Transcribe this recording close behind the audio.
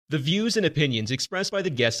The views and opinions expressed by the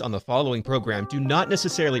guests on the following program do not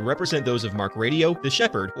necessarily represent those of Mark Radio, The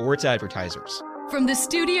Shepherd, or its advertisers. From the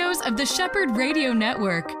studios of the Shepherd Radio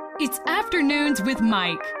Network, it's Afternoons with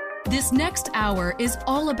Mike. This next hour is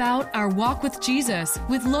all about our walk with Jesus,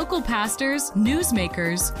 with local pastors,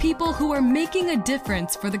 newsmakers, people who are making a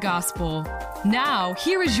difference for the gospel. Now,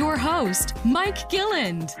 here is your host, Mike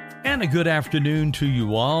Gilland. And a good afternoon to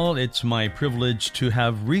you all. It's my privilege to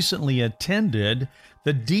have recently attended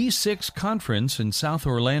the D6 conference in South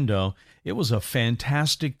Orlando. It was a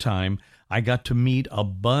fantastic time. I got to meet a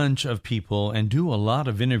bunch of people and do a lot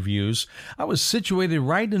of interviews. I was situated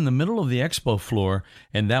right in the middle of the expo floor,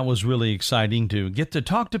 and that was really exciting to get to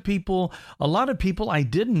talk to people. A lot of people I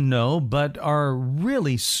didn't know, but are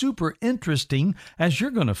really super interesting, as you're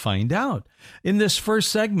going to find out. In this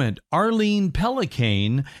first segment, Arlene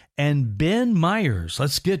Pellicane and Ben Myers.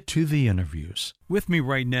 Let's get to the interviews. With me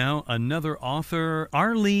right now, another author,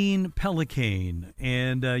 Arlene Pellicane.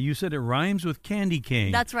 And you said it rhymes with candy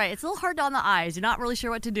cane. That's right. It's a little hard on the eyes. You're not really sure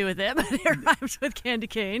what to do with it, but it rhymes with candy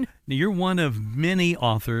cane. Now, you're one of many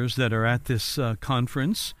authors that are at this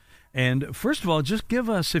conference. And first of all, just give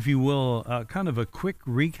us, if you will, kind of a quick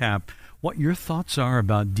recap what your thoughts are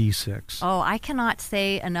about D6. Oh, I cannot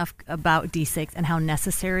say enough about D6 and how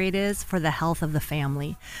necessary it is for the health of the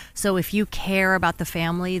family. So if you care about the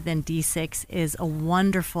family, then D6 is a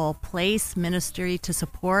wonderful place, ministry to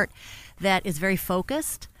support that is very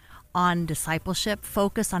focused on discipleship,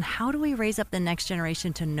 focus on how do we raise up the next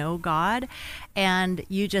generation to know God. And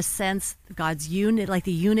you just sense God's unity, like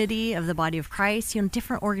the unity of the body of Christ,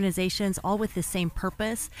 different organizations all with the same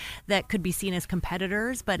purpose that could be seen as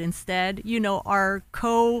competitors, but instead, are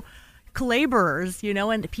co-laborers,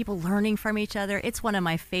 and people learning from each other. It's one of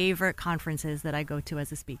my favorite conferences that I go to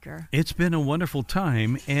as a speaker. It's been a wonderful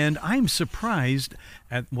time, and I'm surprised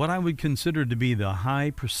at what I would consider to be the high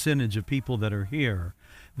percentage of people that are here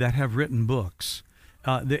that have written books.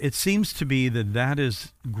 It seems to be that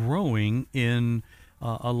is growing in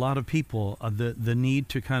a lot of people, the need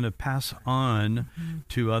to kind of pass on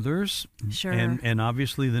to others, sure, and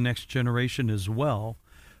obviously the next generation as well,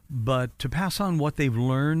 but to pass on what they've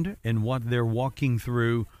learned and what they're walking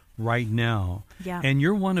through right now. Yeah. And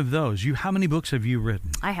you're one of those. How many books have you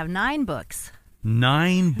written? I have 9 books.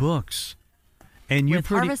 9 books. And you're with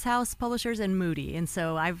Harvest House Publishers and Moody. And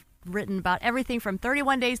so I've written about everything from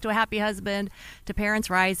 31 Days to a Happy Husband to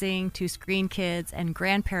Parents Rising to Screen Kids and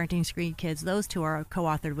Grandparenting Screen Kids. Those 2 are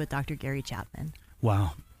co-authored with Dr. Gary Chapman.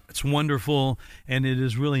 Wow. It's wonderful, and it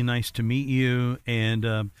is really nice to meet you.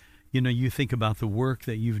 And, you think about the work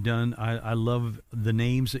that you've done. I love the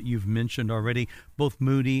names that you've mentioned already. Both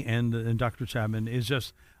Moody and Dr. Chapman is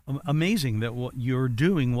just amazing that what you're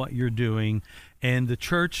doing. And the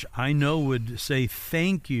church, I know, would say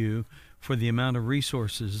thank you for the amount of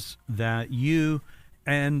resources that you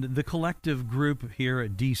and the collective group here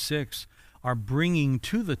at D6 are bringing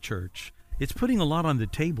to the church. It's putting a lot on the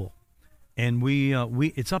table, and we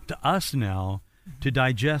it's up to us now to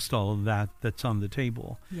digest all of that's on the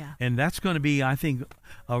table. Yeah. And that's going to be, I think,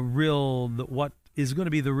 what is going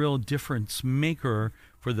to be the real difference maker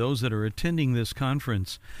for those that are attending this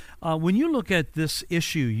conference. When you look at this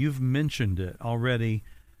issue, you've mentioned it already,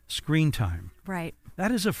 screen time. Right.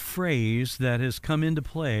 That is a phrase that has come into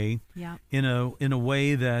play in a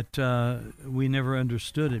way that we never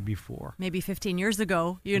understood it before. Maybe 15 years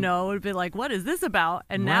ago, it would be like, what is this about?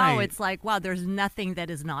 And now it's like, wow, there's nothing that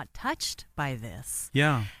is not touched by this.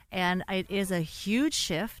 Yeah. And it is a huge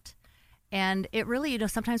shift. And it really,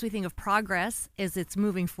 sometimes we think of progress as it's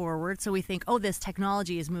moving forward. So we think, this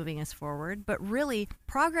technology is moving us forward. But really,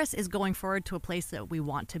 progress is going forward to a place that we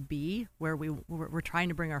want to be, where we're trying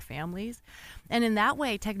to bring our families. And in that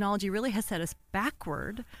way, technology really has set us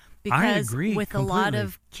backward. Because I agree with completely. A lot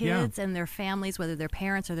of kids and their families, whether they're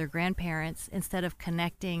parents or their grandparents, instead of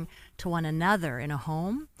connecting to one another in a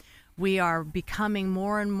home, we are becoming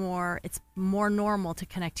more and more, it's more normal to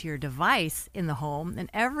connect to your device in the home. And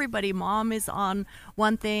everybody, mom is on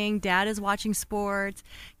one thing, dad is watching sports,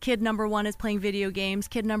 kid number 1 is playing video games,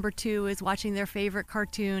 kid number 2 is watching their favorite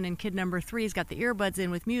cartoon, and kid number 3 has got the earbuds in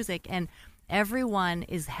with music. And everyone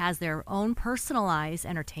has their own personalized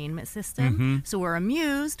entertainment system. Mm-hmm. So we're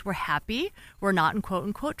amused, we're happy, we're not in quote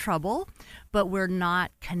unquote trouble, but we're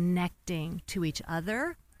not connecting to each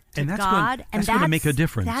other. To that's God, that's going to make a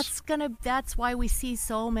difference. That's why we see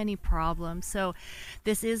so many problems. So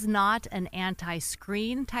this is not an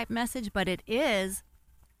anti-screen type message, but it is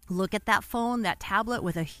look at that phone, that tablet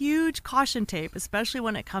with a huge caution tape, especially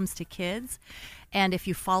when it comes to kids. And if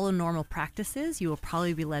you follow normal practices, you will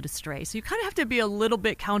probably be led astray. So you kind of have to be a little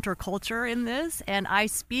bit counterculture in this. And I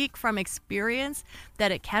speak from experience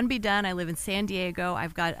that it can be done. I live in San Diego.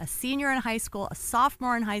 I've got a senior in high school, a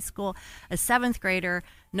sophomore in high school, a 7th grader,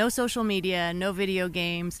 no social media, no video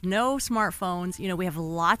games, no smartphones. You know, we have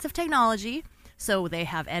lots of technology. So they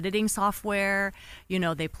have editing software, you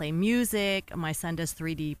know, they play music. My son does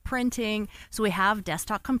 3D printing. So we have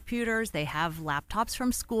desktop computers. They have laptops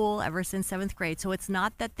from school ever since 7th grade. So it's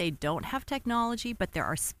not that they don't have technology, but there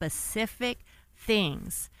are specific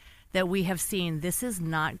things that we have seen. This is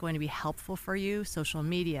not going to be helpful for you. Social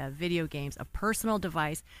media, video games, a personal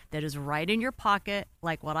device that is right in your pocket,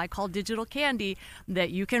 like what I call digital candy,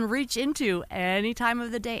 that you can reach into any time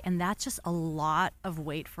of the day. And that's just a lot of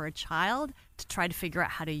weight for a child to try to figure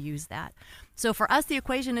out how to use that. So for us, the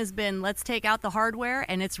equation has been, let's take out the hardware,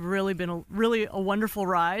 and it's really been a wonderful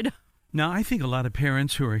ride. Now, I think a lot of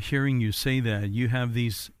parents who are hearing you say that, you have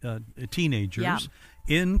these teenagers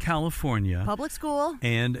in California. Public school.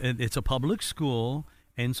 And it's a public school.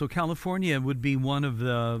 And so California would be one of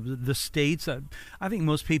the states that I think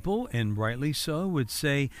most people, and rightly so, would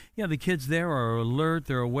say, yeah, the kids there are alert,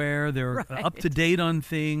 they're aware, they're up to date on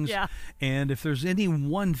things. Yeah. And if there's any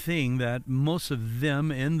one thing that most of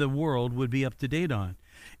them in the world would be up to date on,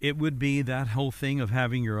 it would be that whole thing of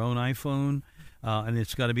having your own iPhone, and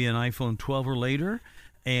it's got to be an iPhone 12 or later,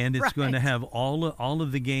 and it's going to have all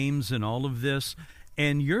of the games and all of this.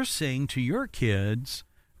 And you're saying to your kids,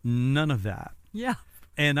 none of that. Yeah.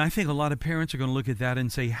 And I think a lot of parents are going to look at that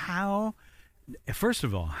and say, first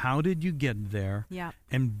of all, how did you get there? Yeah.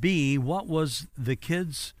 And B, what was the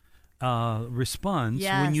kids' response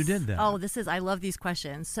when you did that? Oh, I love these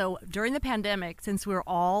questions. So during the pandemic, since we were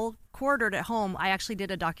all quartered at home, I actually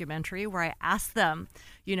did a documentary where I asked them,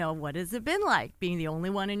 you know, what has it been like being the only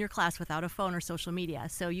one in your class without a phone or social media?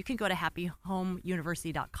 So you can go to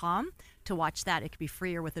happyhomeuniversity.com to watch that. It could be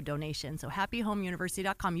free or with a donation. So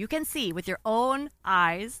happyhomeuniversity.com. You can see with your own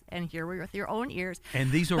eyes and hear with your own ears.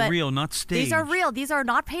 And these are real, not staged. These are real. These are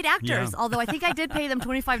not paid actors. Although I think I did pay them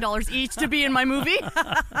 $25 each to be in my movie.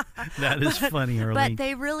 That is funny, Early. But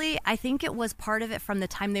they really, I think it was part of it from the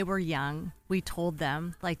time they were young. We told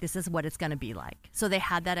them, like, this is what it's going to be like. So they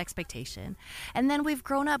had that expectation. And then we've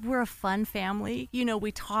grown up. We're a fun family. You know,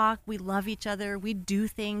 we talk, we love each other, we do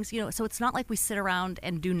things, you know, so it's not like we sit around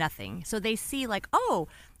and do nothing. So they see like, oh,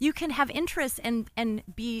 you can have interests and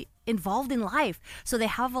be involved in life. So they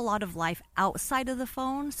have a lot of life outside of the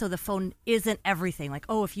phone. So the phone isn't everything. Like,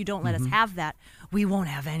 oh, if you don't let us have that, we won't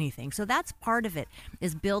have anything. So that's part of it,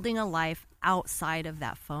 is building a life outside of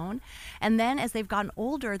that phone. And then as they've gotten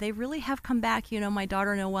older, they really have come back. You know, my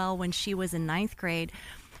daughter Noelle, when she was in 9th grade,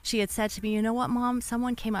 she had said to me, you know what, Mom,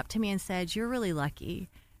 someone came up to me and said, you're really lucky.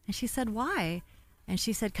 And she said, why? And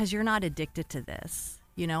she said, because you're not addicted to this.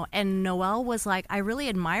 You know, and Noelle was like, I really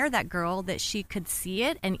admire that girl that she could see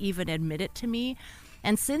it and even admit it to me.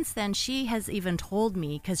 And since then, she has even told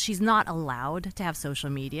me, because she's not allowed to have social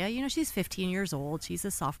media. You know, she's 15 years old. She's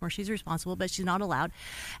a sophomore. She's responsible, but she's not allowed.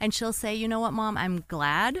 And she'll say, you know what, Mom, I'm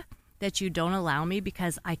glad that you don't allow me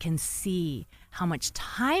because I can see how much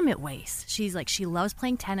time it wastes. She's like, she loves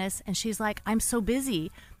playing tennis. And she's like, I'm so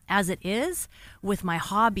busy as it is with my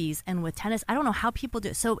hobbies and with tennis. I don't know how people do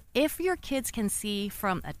it. So if your kids can see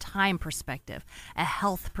from a time perspective, a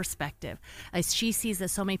health perspective, as she sees that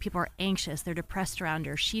so many people are anxious, they're depressed around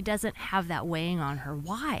her, she doesn't have that weighing on her.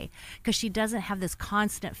 Why? Because she doesn't have this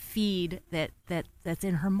constant feed that's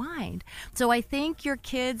in her mind. So I think your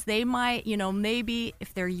kids, they might, you know, maybe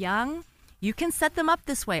if they're young, you can set them up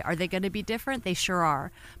this way. Are they going to be different? They sure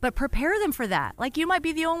are. But prepare them for that. Like, you might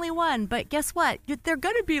be the only one, but guess what? They're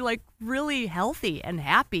going to be like really healthy and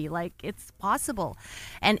happy. Like, it's possible.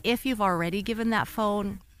 And if you've already given that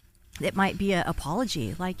phone, it might be an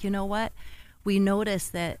apology. Like, you know what? We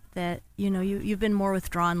noticed that you know, you've been more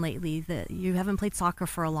withdrawn lately, that you haven't played soccer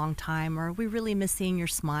for a long time, or we really miss seeing your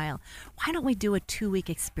smile. Why don't we do a 2-week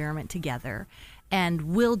experiment together?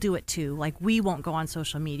 And we'll do it too. Like, we won't go on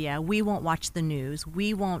social media. We won't watch the news.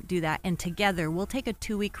 We won't do that. And together, we'll take a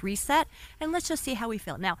 2-week reset, and let's just see how we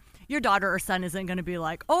feel. Now, your daughter or son isn't going to be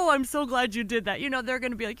like, oh, I'm so glad you did that. You know, they're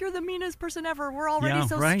going to be like, you're the meanest person ever. We're already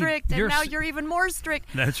strict, and now you're even more strict.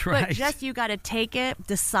 That's right. But just, you got to take it,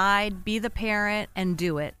 decide, be the parent, and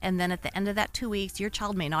do it. And then at the end of that 2 weeks, your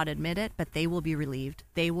child may not admit it, but they will be relieved.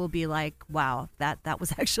 They will be like, wow, that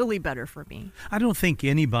was actually better for me. I don't think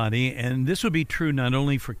anybody, and this would be true not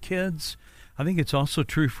only for kids, I think it's also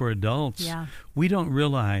true for adults. Yeah. We don't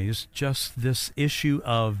realize just this issue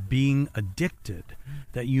of being addicted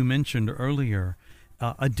that you mentioned earlier.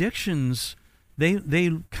 addictions,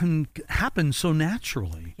 they can happen so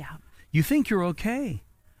naturally. Yeah. You think you're okay,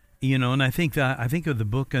 and I think of the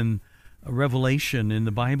book in Revelation in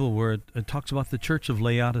the Bible where it talks about the church of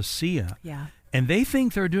Laodicea. Yeah. And they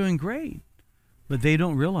think they're doing great, but they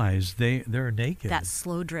don't realize they're naked. That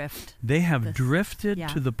slow drift. They have drifted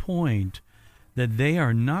to the point that they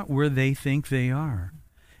are not where they think they are.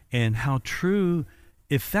 And how true,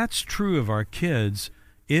 if that's true of our kids,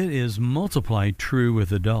 it is multiplied true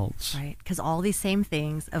with adults. Right, because all these same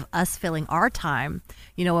things of us filling our time,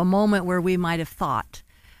 a moment where we might have thought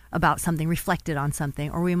about something, reflected on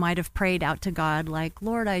something, or we might have prayed out to God like,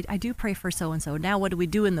 Lord, I do pray for so-and-so. Now what do we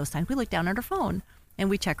do in those times? We look down at our phone and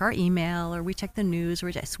we check our email or we check the news.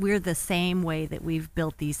 We're the same way that we've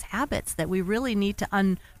built these habits that we really need to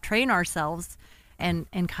untrain ourselves and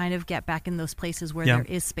kind of get back in those places where there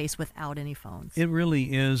is space without any phones. It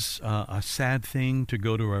really is a sad thing to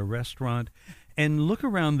go to a restaurant and look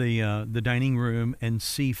around the dining room and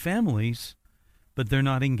see families, but they're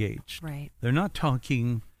not engaged. Right. They're not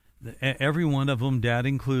talking. Every one of them, dad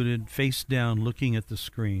included, face down looking at the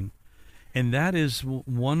screen. And that is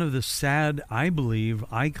one of the sad, I believe,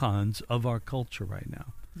 icons of our culture right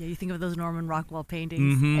now. Yeah, you think of those Norman Rockwell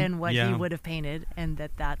paintings and what he would have painted, and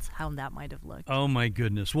that's how that might have looked. Oh, my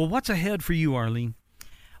goodness. Well, what's ahead for you, Arlene?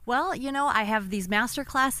 Well, I have these master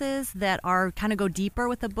classes that are kind of go deeper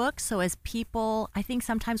with the book. So as people, I think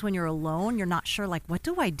sometimes when you're alone, you're not sure, like, what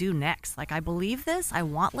do I do next? Like, I believe this. I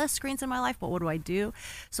want less screens in my life, but what do I do?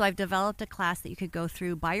 So I've developed a class that you could go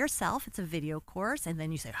through by yourself. It's a video course. And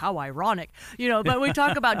then you say, how ironic, but we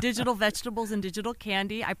talk about digital vegetables and digital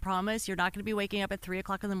candy. I promise you're not going to be waking up at 3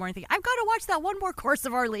 o'clock in the morning thinking, I've got to watch that one more course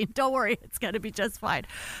of Arlene. Don't worry. It's going to be just fine.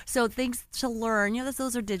 So things to learn,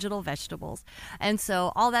 those are digital vegetables. And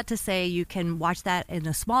so all that to say, you can watch that in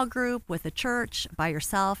a small group with a church by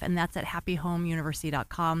yourself, and that's at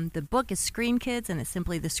happyhomeuniversity.com. The book is Screen Kids, and it's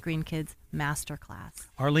simply the Screen Kids Masterclass.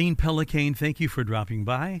 Arlene Pellicane, thank you for dropping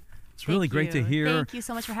by. It's really great to hear. Thank you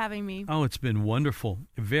so much for having me. Oh, it's been wonderful.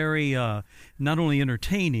 Very, not only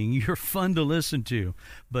entertaining, you're fun to listen to,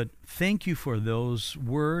 but thank you for those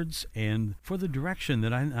words and for the direction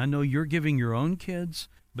that I know you're giving your own kids,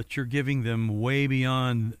 but you're giving them way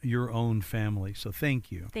beyond your own family. So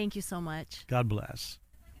thank you. Thank you so much. God bless.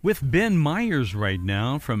 With Ben Myers right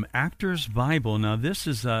now from Actors Bible. Now, this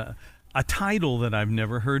is a title that I've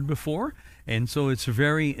never heard before, and so it's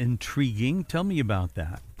very intriguing. Tell me about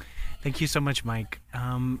that. Thank you so much, Mike.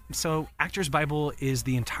 So Actors Bible is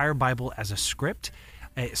the entire Bible as a script.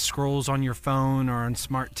 It scrolls on your phone or on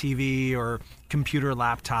smart TV or computer,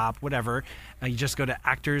 laptop, whatever. You just go to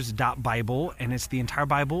actors.bible, and it's the entire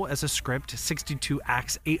Bible as a script, 62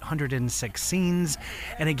 acts, 806 scenes,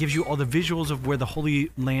 and it gives you all the visuals of where the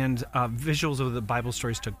Holy Land, visuals of the Bible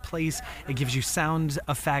stories took place. It gives you sound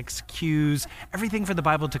effects, cues, everything for the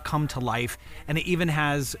Bible to come to life, and it even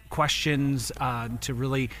has questions to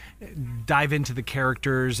really dive into the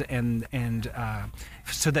characters and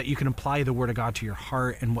so that you can apply the Word of God to your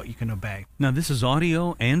heart and what you can obey. Now, this is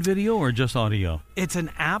audio and video or just audio? It's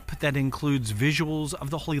an app that includes visuals of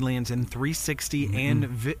the Holy Lands in 360 and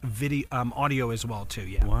video, audio as well, too.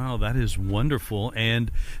 Yeah. Wow, that is wonderful.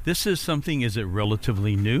 And this is something, is it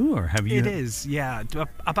relatively new, or have you? It is, yeah.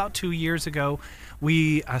 About 2 years ago,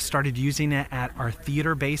 we started using it at our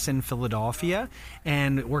theater base in Philadelphia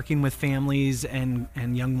and working with families and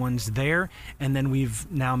young ones there. And then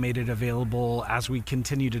we've now made it available as we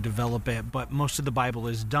continue to develop it. But most of the Bible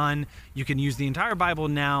is done. You can use the entire Bible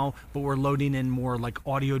now, but we're loading in more like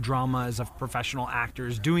audio dramas of professional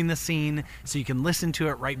actors doing the scene, so you can listen to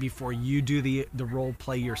it right before you do the role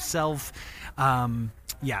play yourself.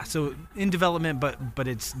 So in development, but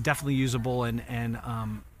it's definitely usable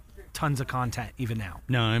and tons of content even now.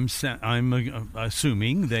 Now, I'm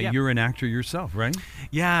assuming that you're an actor yourself, right?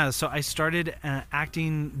 Yeah, so I started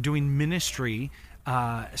doing ministry,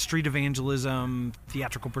 street evangelism,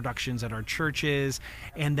 theatrical productions at our churches,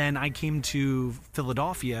 and then I came to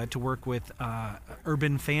Philadelphia to work with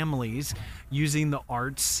urban families using the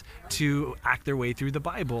arts to act their way through the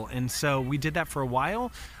Bible. And so we did that for a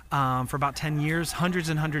while. For about 10 years, hundreds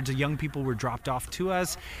and hundreds of young people were dropped off to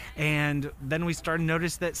us. And then we started to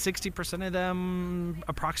notice that 60% of them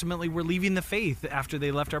approximately were leaving the faith after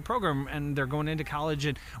they left our program, and they're going into college.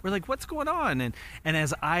 And we're like, what's going on? And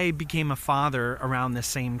as I became a father around the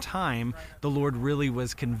same time, the Lord really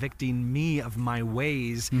was convicting me of my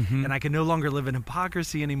ways. And I could no longer live in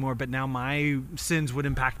hypocrisy anymore, but now my sins would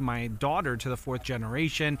impact my daughter to the fourth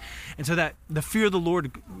generation. And so that the fear of the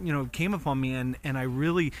Lord, came upon me, and I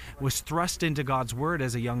really was thrust into God's Word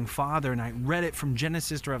as a young father, and I read it from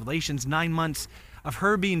Genesis to Revelations, 9 months of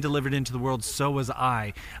her being delivered into the world, so was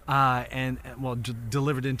I,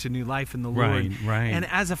 delivered into new life in the Lord. Right. And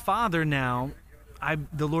as a father now,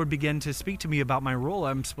 the Lord began to speak to me about my role.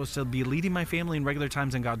 I'm supposed to be leading my family in regular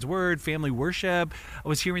times in God's Word, family worship. I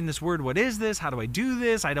was hearing this word, what is this? How do I do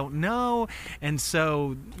this? I don't know. And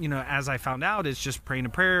so, as I found out, it's just praying a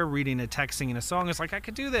prayer, reading a text, singing a song. It's like, I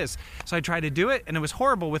could do this. So I tried to do it, and it was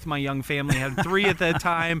horrible with my young family. I had 3 at the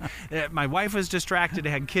time. My wife was distracted.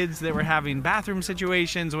 I had kids that were having bathroom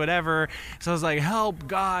situations, whatever. So I was like, help,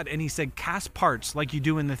 God. And he said, cast parts like you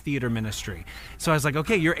do in the theater ministry. So I was like,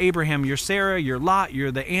 okay, you're Abraham, you're Sarah, you're Lot,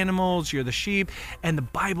 you're the animals, you're the sheep. And the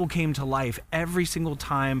Bible came to life every single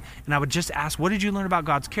time. And I would just ask, what did you learn about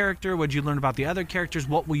God's character? What did you learn about the other characters?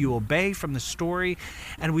 What will you obey from the story?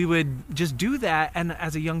 And we would just do that. And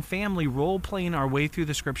as a young family, role-playing our way through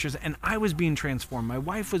the scriptures. And I was being transformed. My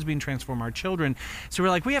wife was being transformed, our children. So we're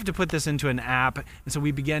like, we have to put this into an app. And so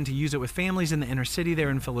we began to use it with families in the inner city there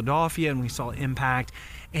in Philadelphia, and we saw impact.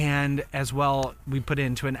 And as well, we put it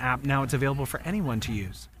into an app. Now it's available for anyone to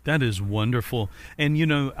use. That is wonderful. And,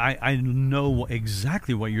 I know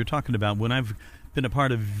exactly what you're talking about. When I've been a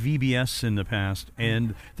part of VBS in the past,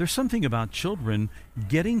 and there's something about children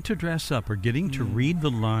getting to dress up or getting to read the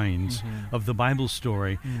lines of the Bible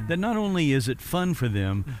story that not only is it fun for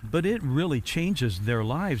them, but it really changes their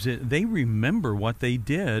lives. They remember what they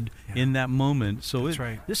did in that moment. So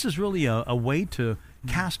this is really a way to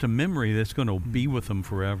cast a memory that's going to be with them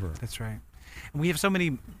forever. That's right. And we have so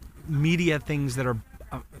many media things that are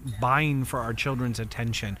buying for our children's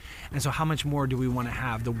attention, and so how much more do we want to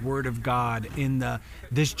have the Word of God in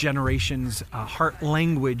this generation's heart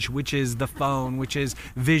language, which is the phone, which is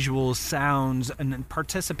visuals, sounds, and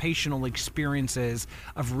participational experiences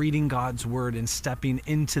of reading God's Word and stepping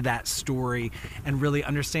into that story and really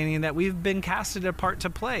understanding that we've been casted a part to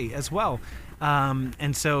play as well.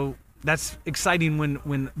 And so that's exciting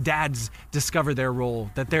when dads discover their role,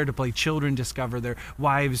 that they're to play. Children discover, their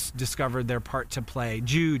wives discover their part to play.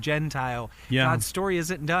 Jew, Gentile. Yeah. God's story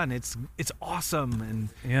isn't done. It's awesome.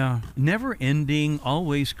 And never ending,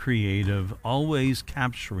 always creative, always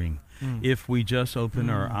capturing. If we just open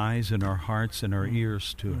our eyes and our hearts and our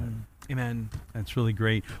ears to it. Amen. That's really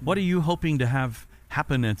great. What are you hoping to have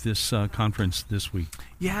happen at this conference this week?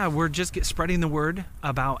 Yeah, we're just spreading the word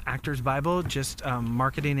about Actors Bible, just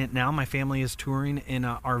marketing it now. My family is touring in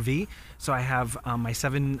an RV, so I have my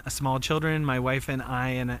 7 small children, my wife and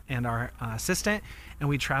I, and our assistant, and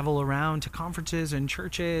we travel around to conferences and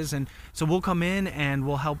churches. And so we'll come in and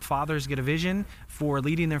we'll help fathers get a vision for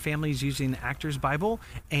leading their families using Actors Bible.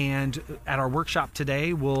 And at our workshop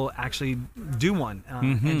today, we'll actually do one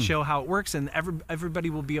and show how it works. And everybody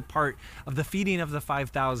will be a part of the feeding of the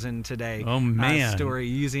 5,000 today. Oh, man. Story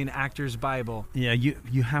using Actors Bible. Yeah,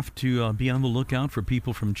 you have to be on the lookout for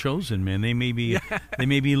people from Chosen, man. They may be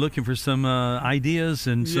looking for some ideas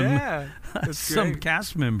and some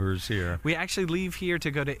cast members here. We actually leave here to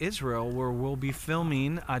go to Israel, where we'll be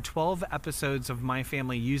filming 12 episodes of My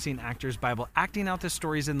Family using Actors Bible, acting out the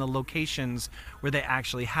stories in the locations where they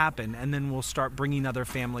actually happen, and then we'll start bringing other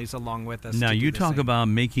families along with us. Now, you talk about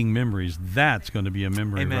making memories. That's going to be a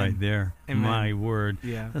memory right there. Amen. My word.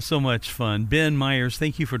 Yeah. That's so much fun. Ben Myers,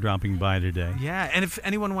 thank you for dropping by today. Yeah, and if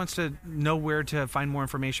anyone wants to know where to find more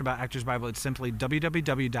information about Actors Bible, it's simply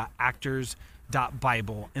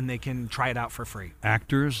www.actors.bible, and they can try it out for free.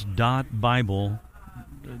 Actors.bible.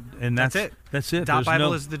 And that's it. That's it.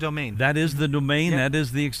 .bible is the domain. That is the domain. Yeah. That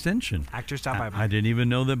is the extension. Actors.bible. I didn't even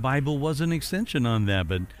know that Bible was an extension on that,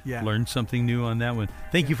 but learned something new on that one.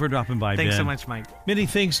 Thank you for dropping by, Thanks Ben. so much, Mike. Many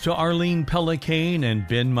thanks to Arlene Pellicane and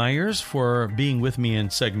Ben Myers for being with me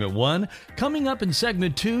in segment 1. Coming up in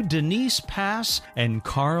segment 2, Denise Pass and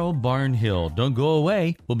Carl Barnhill. Don't go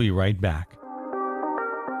away. We'll be right back.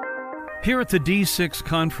 Here at the D6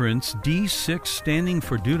 conference, D6 standing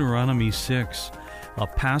for Deuteronomy 6, a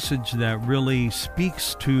passage that really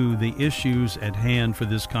speaks to the issues at hand for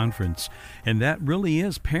this conference. And that really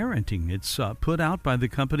is parenting. It's put out by the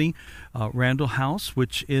company Randall House,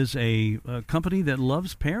 which is a company that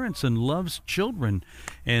loves parents and loves children.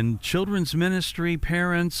 And children's ministry,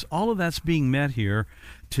 parents, all of that's being met here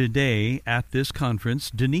today at this conference.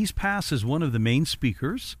 Denise Pass is one of the main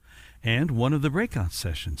speakers and one of the breakout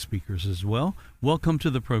session speakers as well. Welcome to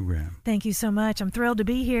the program. Thank you so much. I'm thrilled to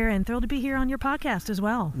be here and thrilled to be here on your podcast as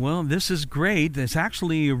well. Well, this is great. It's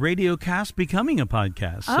actually a radio cast becoming a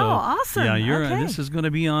podcast. Oh, awesome. Yeah, this is going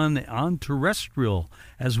to be on terrestrial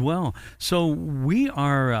as well. So we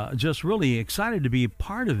are just really excited to be a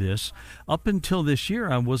part of this. Up until this year,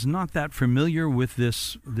 I was not that familiar with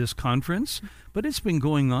this conference, but it's been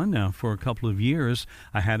going on now for a couple of years.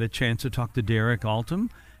 I had a chance to talk to Derek Altum,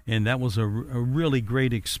 and that was a really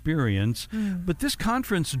great experience. But this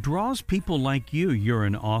conference draws people like you. You're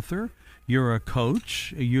an author. You're a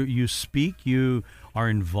coach. You speak. You are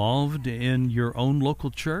involved in your own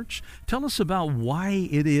local church. Tell us about why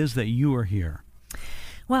it is that you are here.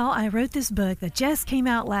 Well, I wrote this book that just came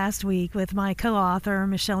out last week with my co-author,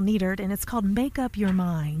 Michelle Niedert, and it's called Make Up Your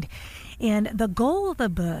Mind. And the goal of the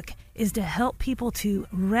book is to help people to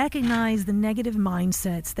recognize the negative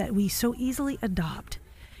mindsets that we so easily adopt.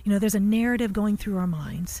 You know, there's a narrative going through our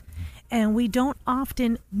minds, and we don't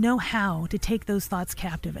often know how to take those thoughts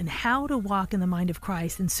captive and how to walk in the mind of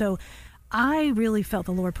Christ. And so I really felt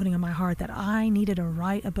the Lord putting on my heart that I needed to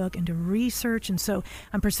write a book and to research. And so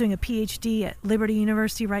I'm pursuing a PhD at Liberty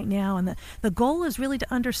University right now. And the goal is really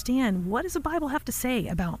to understand, what does the Bible have to say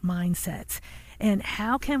about mindsets? And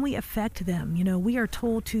how can we affect them? You know, we are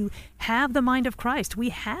told to have the mind of Christ. We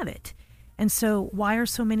have it. And so why are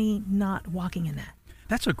so many not walking in that?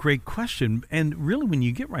 That's a great question. And really, when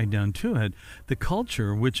you get right down to it, the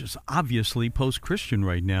culture, which is obviously post-Christian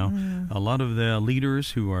right now, a lot of the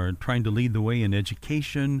leaders who are trying to lead the way in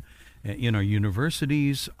education, in our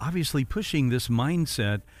universities, obviously pushing this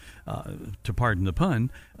mindset, to pardon the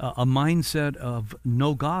pun, a mindset of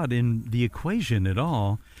no God in the equation at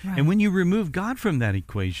all. Right. And when you remove God from that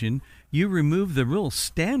equation, you remove the real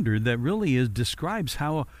standard that really describes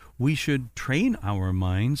how we should train our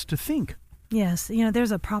minds to think. Yes, you know,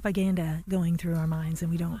 there's a propaganda going through our minds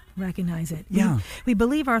and we don't recognize it. Yeah. We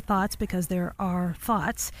believe our thoughts because there are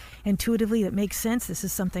thoughts intuitively that make sense. This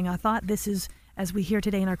is something I thought. This is, as we hear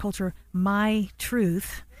today in our culture, my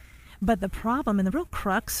truth. But the problem and the real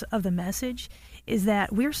crux of the message is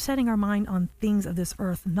that we're setting our mind on things of this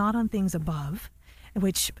earth, not on things above,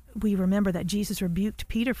 which we remember that Jesus rebuked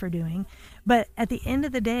Peter for doing. But at the end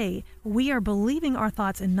of the day, we are believing our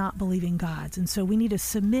thoughts and not believing God's. And so we need to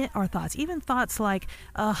submit our thoughts, even thoughts like,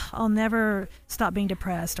 I'll never stop being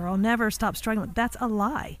depressed, or I'll never stop struggling. That's a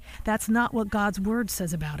lie. That's not what God's word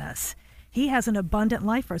says about us. He has an abundant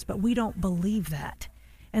life for us, but we don't believe that.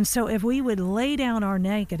 And so if we would lay down our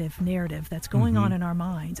negative narrative that's going on in our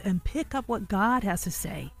minds and pick up what God has to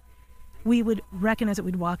say, we would recognize that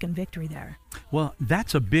we'd walk in victory there. Well,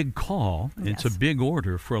 that's a big call. Yes. It's a big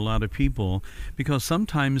order for a lot of people, because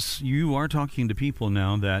sometimes you are talking to people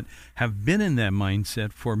now that have been in that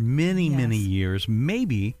mindset for many, many years,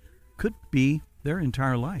 maybe could be their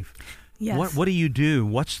entire life. Yes. What do you do?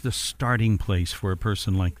 What's the starting place for a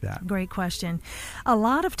person like that? Great question. A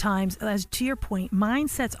lot of times, as to your point,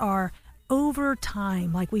 mindsets are over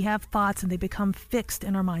time. Like, we have thoughts and they become fixed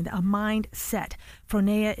in our mind. A mindset.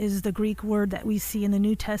 Phroneia is the Greek word that we see in the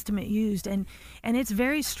New Testament used, and it's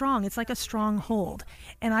very strong. It's like a stronghold.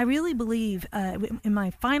 And I really believe in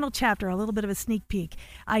my final chapter, a little bit of a sneak peek,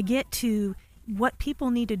 I get to what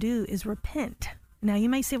people need to do is repent. Now, you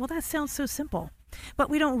may say, well, that sounds so simple. But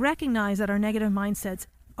we don't recognize that our negative mindsets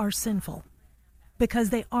are sinful because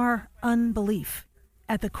they are unbelief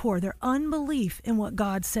at the core. They're unbelief in what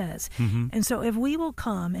God says. And so if we will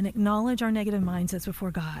come and acknowledge our negative mindsets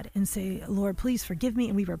before God and say, Lord, please forgive me,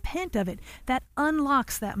 and we repent of it, that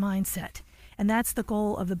unlocks that mindset. And that's the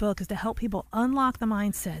goal of the book, is to help people unlock the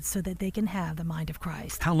mindset so that they can have the mind of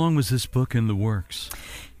Christ. How long was this book in the works?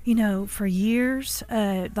 You know, for years,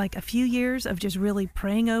 like a few years of just really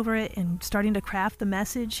praying over it and starting to craft the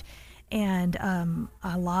message, and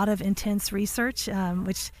a lot of intense research,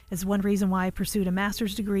 which is one reason why I pursued a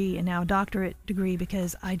master's degree and now a doctorate degree,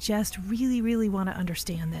 because I just really, really want to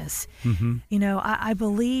understand this. You know, I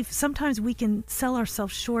believe sometimes we can sell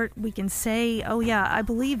ourselves short. We can say, oh yeah, I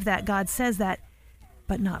believe that God says that,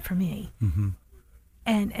 but not for me.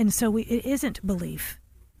 And so it isn't belief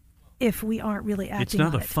if we aren't really acting on it.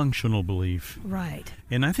 It's not a functional belief. Right.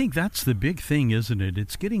 And I think that's the big thing, isn't it?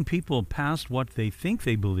 It's getting people past what they think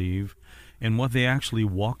they believe and what they actually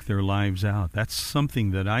walk their lives out. That's something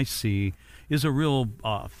that I see is a real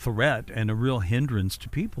threat and a real hindrance to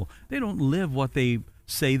people. They don't live what they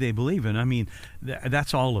say they believe in. I mean,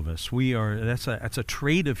 that's all of us. That's a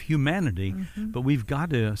trait of humanity, but we've got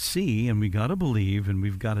to see and we've got to believe and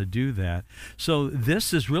we've got to do that. So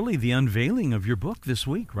this is really the unveiling of your book this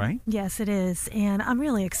week, right? Yes, it is. And I'm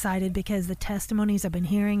really excited because the testimonies I've been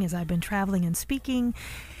hearing as I've been traveling and speaking,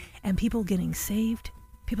 and people getting saved,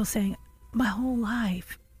 people saying, my whole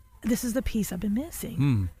life, this is the piece I've been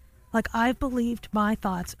missing. Like, I've believed my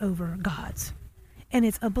thoughts over God's. And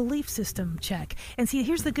it's a belief system check. And see,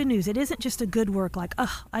 here's the good news. It isn't just a good work like,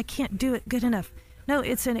 I can't do it good enough. No,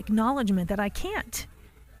 it's an acknowledgement that I can't.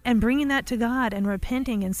 And bringing that to God and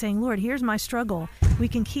repenting and saying, Lord, here's my struggle. We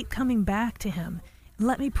can keep coming back to Him.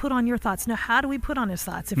 let me put on your thoughts. Now, how do we put on his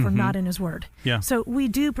thoughts if we're not in his word? Yeah. So we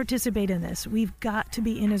do participate in this. We've got to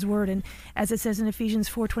be in his word. And as it says in Ephesians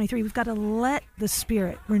 4:23, we've got to let the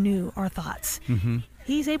Spirit renew our thoughts.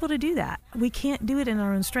 He's able to do that. We can't do it in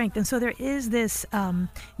our own strength. And so there is this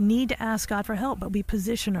need to ask God for help, but we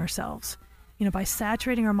position ourselves, by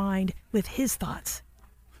saturating our mind with his thoughts.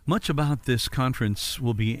 Much about this conference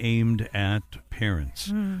will be aimed at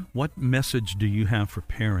parents. What message do you have for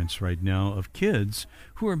parents right now of kids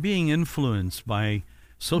who are being influenced by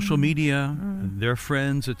social media, their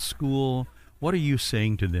friends at school? What are you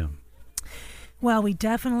saying to them? Well, we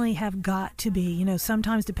definitely have got to be,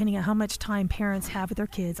 sometimes depending on how much time parents have with their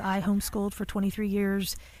kids. I homeschooled for 23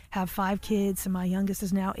 years, have 5 kids, and my youngest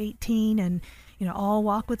is now 18, and, all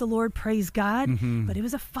walk with the Lord, praise God. But it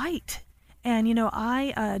was a fight. And,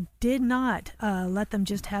 I did not let them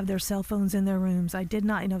just have their cell phones in their rooms. I did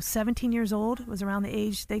not, 17 years old was around the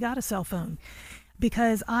age they got a cell phone,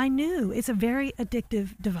 because I knew it's a very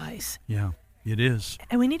addictive device. Yeah, it is.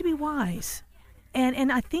 And we need to be wise.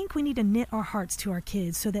 And I think we need to knit our hearts to our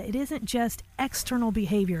kids so that it isn't just external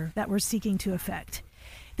behavior that we're seeking to affect.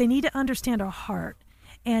 They need to understand our heart,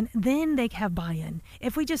 and then they have buy-in.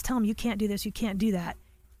 If we just tell them, you can't do this, you can't do that,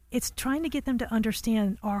 it's trying to get them to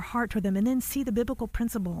understand our heart toward them and then see the biblical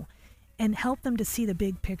principle and help them to see the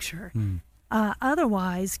big picture.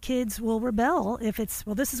 Otherwise, kids will rebel if it's,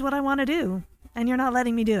 well, this is what I want to do, and you're not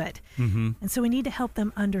letting me do it. And so we need to help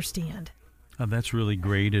them understand. That's really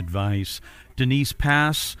great advice. Denise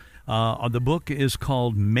Pass, the book is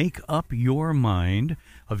called Make Up Your Mind,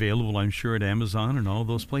 available, I'm sure, at Amazon and all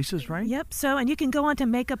those places, right? Yep. So, and you can go on to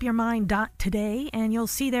makeupyourmind.today, and you'll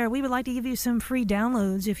see there, we would like to give you some free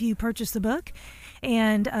downloads if you purchase the book.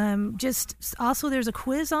 And just also there's a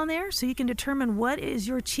quiz on there, so you can determine what is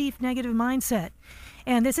your chief negative mindset.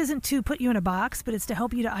 And this isn't to put you in a box, but it's to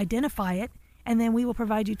help you to identify it, and then we will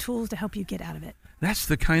provide you tools to help you get out of it. That's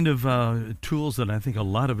the kind of tools that I think a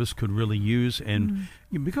lot of us could really use. And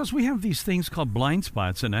because we have these things called blind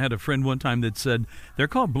spots, and I had a friend one time that said they're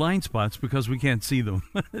called blind spots because we can't see them.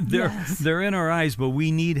 They're in our eyes, but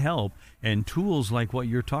we need help. And tools like what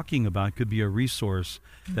you're talking about could be a resource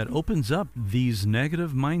that opens up these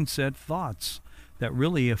negative mindset thoughts that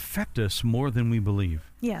really affect us more than we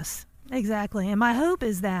believe. Yes. Exactly. And my hope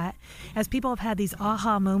is that as people have had these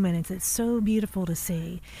aha moments, it's so beautiful to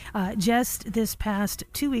see. Just this past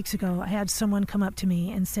 2 weeks ago, I had someone come up to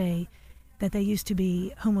me and say that they used to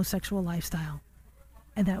be homosexual lifestyle,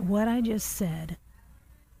 and that what I just said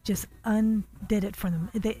just undid it for them.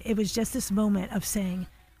 It was just this moment of saying,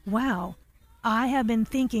 wow, I have been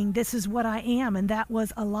thinking this is what I am, and that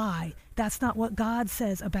was a lie. That's not what God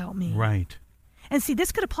says about me. Right. And see,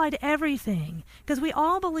 this could apply to everything, because we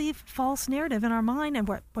all believe false narrative in our mind and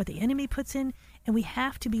what the enemy puts in, and we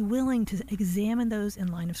have to be willing to examine those in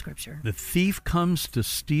line of Scripture. The thief comes to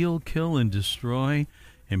steal, kill, and destroy,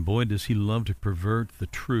 and boy, does he love to pervert the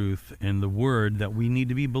truth and the word that we need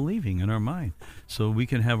to be believing in our mind so we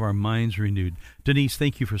can have our minds renewed. Denise,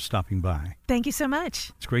 thank you for stopping by. Thank you so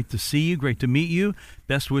much. It's great to see you, great to meet you.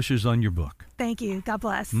 Best wishes on your book. Thank you. God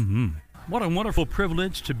bless. What a wonderful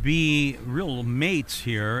privilege to be real mates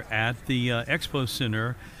here at the Expo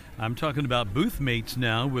Center. I'm talking about booth mates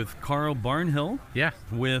now with Carl Barnhill. Yeah.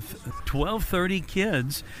 With 1230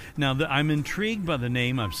 Kids. Now, I'm intrigued by the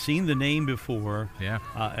name. I've seen the name before. Yeah.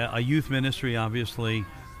 A youth ministry, obviously,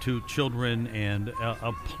 to children, and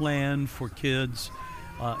a plan for kids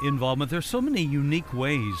involvement. There's so many unique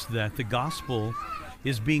ways that the gospel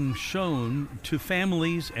is being shown to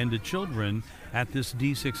families and to children at this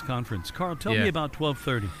D6 conference. Carl, tell me about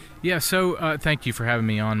 1230. Yeah, so thank you for having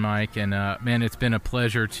me on, Mike. And, man, it's been a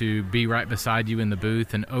pleasure to be right beside you in the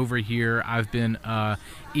booth. And over here, I've been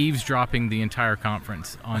eavesdropping the entire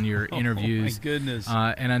conference on your interviews. Oh, my goodness.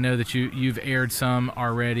 And I know that you've aired some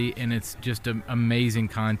already, and it's just amazing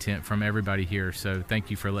content from everybody here. So thank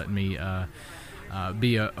you for letting me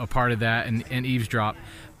be a part of that and eavesdrop.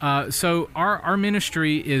 So our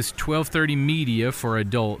ministry is 1230 Media for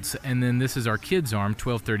adults, and then this is our kids arm,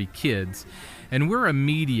 1230 Kids. And we're a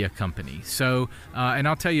media company. So, and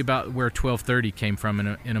I'll tell you about where 1230 came from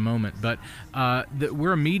in a moment. But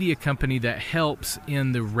we're a media company that helps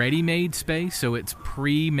in the ready-made space. So it's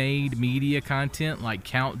pre-made media content like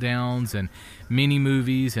countdowns and mini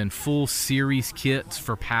movies and full series kits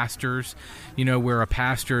for pastors, where a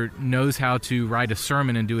pastor knows how to write a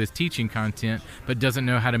sermon and do his teaching content, but doesn't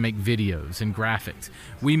know how to make videos and graphics.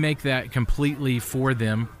 We make that completely for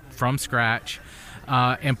them from scratch.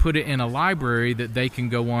 and put it in a library that they can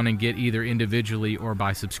go on and get either individually or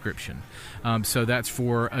by subscription. So that's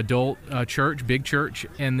for adult church, big church,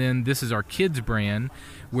 and then this is our kids brand,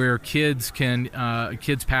 where kids,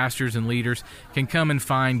 pastors, and leaders can come and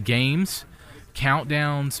find games,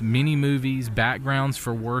 countdowns, mini movies, backgrounds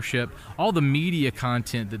for worship, all the media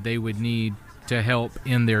content that they would need to help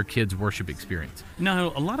in their kids' worship experience.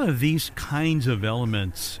 Now, a lot of these kinds of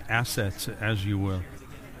elements, assets, as you will,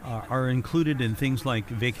 are included in things like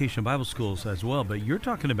Vacation Bible Schools as well, but you're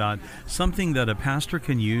talking about something that a pastor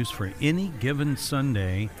can use for any given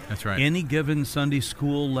Sunday. That's right. Any given Sunday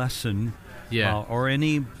school lesson. Yeah. Or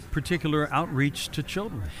any particular outreach to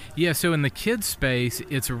children. Yeah, so in the kids space,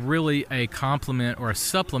 it's really a complement or a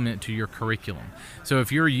supplement to your curriculum. So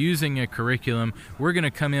if you're using a curriculum, we're going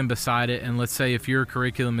to come in beside it, and let's say if your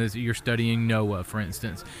curriculum is you're studying Noah, for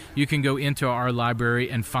instance, you can go into our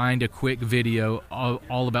library and find a quick video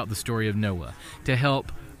all about the story of Noah to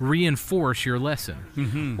help reinforce your lesson.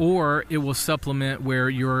 Mm-hmm. Or it will supplement where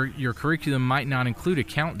your curriculum might not include a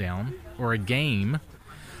countdown or a game.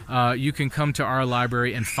 You can come to our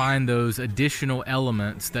library and find those additional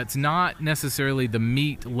elements that's not necessarily the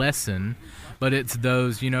meat lesson, but it's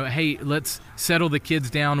those, hey, let's settle the kids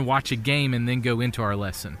down, watch a game, and then go into our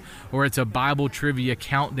lesson. Or it's a Bible trivia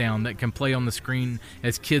countdown that can play on the screen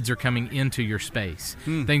as kids are coming into your space.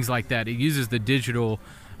 Things like that. It uses the digital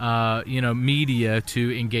media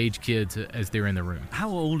to engage kids as they're in the room. How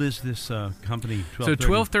old is this company? 1230? So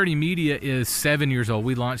 1230 Media is 7 years old.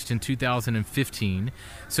 We launched in 2015.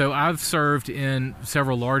 So I've served in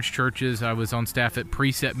several large churches. I was on staff at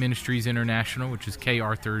Precept Ministries International, which is Kay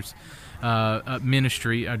Arthur's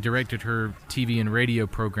ministry. I directed her TV and radio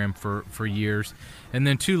program for years. And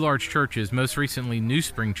then 2 large churches, most recently New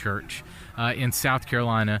Spring Church in South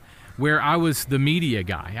Carolina, where I was the media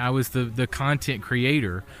guy. I was the content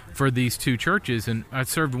creator for these 2 churches. And I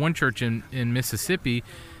served one church in Mississippi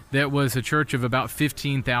that was a church of about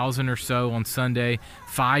 15,000 or so on Sunday,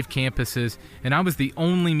 5 campuses, and I was the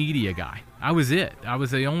only media guy. I was it. I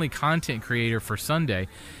was the only content creator for Sunday,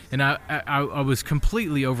 and I was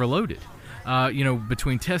completely overloaded.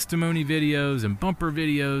 Between testimony videos and bumper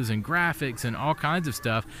videos and graphics and all kinds of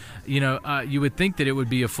stuff, you would think that it would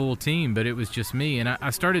be a full team, but it was just me. And I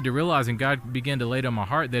started to realize, and God began to lay it on my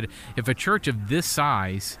heart, that if a church of this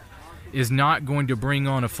size is not going to bring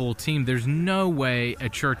on a full team, there's no way a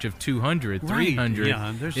church of 200,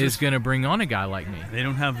 300 is going to bring on a guy like me. They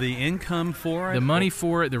don't have the income for it, the money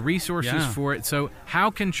for it, the resources for it. So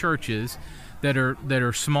how can churches that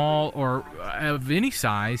are small or of any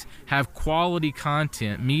size have quality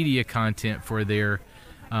content, media content for their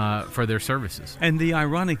services? And the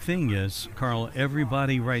ironic thing is, Carl,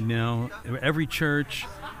 everybody right now, every church,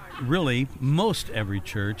 really most every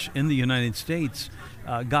church in the United States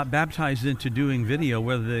got baptized into doing video,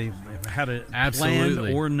 whether they had it planned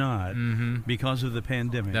or not, because of the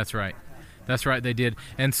pandemic. That's right. That's right, they did.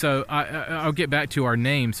 And so I'll get back to our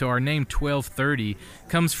name. So our name 1230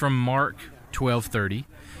 comes from Mark 12:30,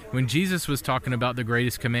 when Jesus was talking about the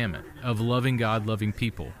greatest commandment of loving God, loving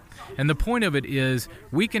people. And the point of it is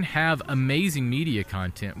we can have amazing media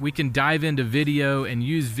content. We can dive into video and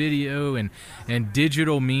use video and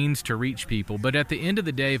digital means to reach people. But at the end of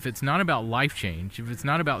the day, if it's not about life change, if it's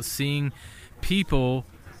not about seeing people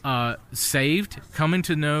saved, coming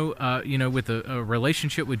to know, with a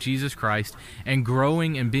relationship with Jesus Christ and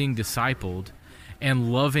growing and being discipled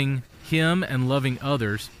and loving Him and loving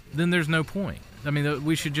others, then there's no point. I mean,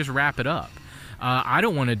 we should just wrap it up. I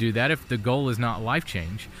don't want to do that if the goal is not life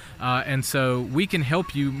change. And so we can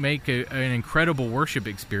help you make an incredible worship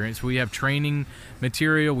experience. We have training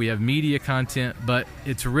material, we have media content, but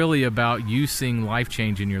it's really about you seeing life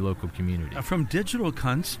change in your local community. From digital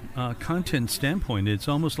content standpoint, it's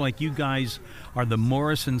almost like you guys are the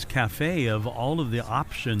Morrison's Cafe of all of the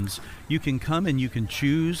options. You can come and you can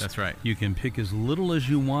choose. That's right. You can pick as little as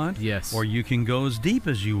you want. Yes. Or you can go as deep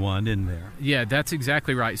as you want in there. Yeah, that's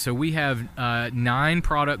exactly right. So we have 9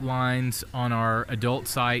 product lines on our adult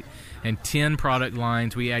site and 10 product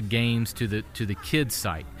lines. We add games to the kids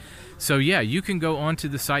site. So yeah, you can go onto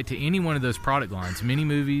the site to any one of those product lines, mini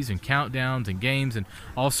movies and countdowns and games and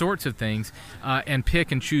all sorts of things, and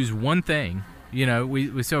pick and choose one thing.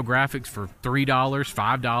 We sell graphics for $3,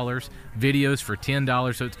 $5, videos for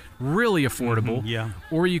 $10, so it's really affordable. Yeah.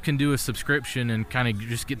 Or you can do a subscription and kind of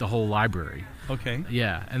just get the whole library. Okay.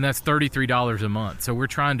 Yeah, and that's $33 a month. So we're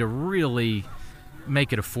trying to really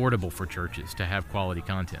make it affordable for churches to have quality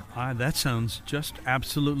content. That sounds just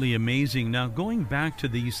absolutely amazing. Now, going back to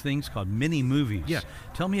these things called mini movies,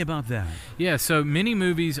 tell me about that. Yeah, so mini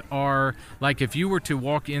movies are like if you were to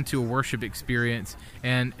walk into a worship experience,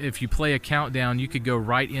 and if you play a countdown, you could go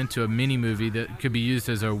right into a mini movie that could be used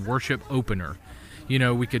as a worship opener. You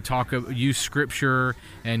know, we could use scripture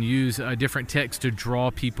and use a different text to draw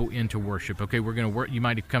people into worship. Okay, we're going to work. You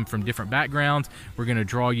might have come from different backgrounds. We're going to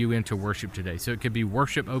draw you into worship today. So it could be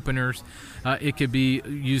worship openers. It could be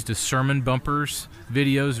used as sermon bumpers,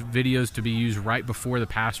 videos to be used right before the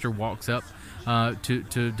pastor walks up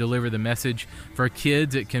to deliver the message. For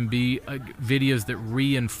kids, it can be videos that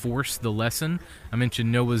reinforce the lesson. I mentioned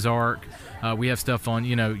Noah's Ark. We have stuff on,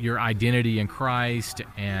 your identity in Christ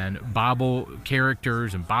and Bible characters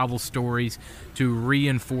and Bible stories to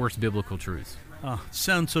reinforce biblical truths. Oh,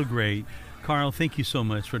 sounds so great. Carl, thank you so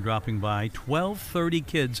much for dropping by. 1230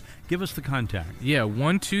 Kids, give us the contact. Yeah,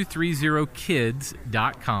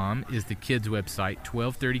 1230kids.com is the kids website,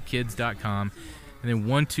 1230kids.com. And then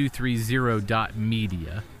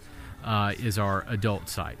 1230.media is our adult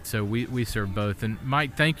site. So we serve both. And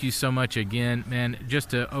Mike, thank you so much again, man,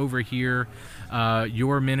 just to overhear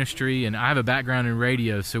your ministry. And I have a background in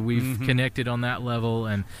radio, so we've connected on that level.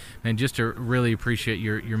 And just to really appreciate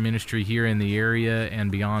your ministry here in the area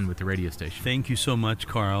and beyond with the radio station. Thank you so much,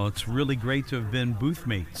 Carl. It's really great to have been booth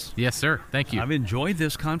mates. Yes, sir. Thank you. I've enjoyed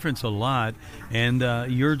this conference a lot,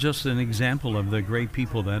 and you're just an example of the great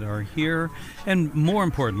people that are here. And more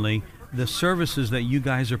importantly, the services that you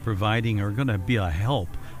guys are providing are going to be a help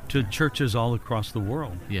to churches all across the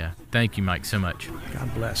world. Yeah. Thank you, Mike, so much.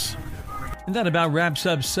 God bless. And that about wraps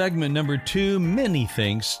up segment number 2. Many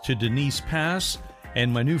thanks to Denise Pass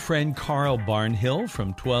and my new friend Carl Barnhill from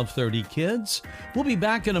 1230 Kids. We'll be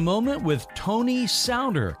back in a moment with Tony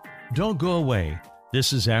Souter. Don't go away.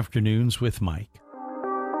 This is Afternoons with Mike.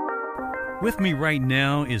 With me right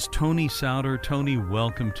now is Tony Souter. Tony,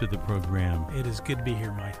 welcome to the program. It is good to be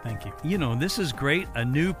here, Mike. Thank you. You know, this is great. A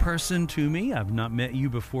new person to me. I've not met you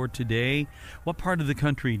before today. What part of the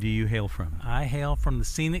country do you hail from? I hail from the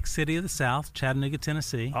scenic city of the South, Chattanooga,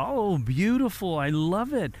 Tennessee. Oh, beautiful. I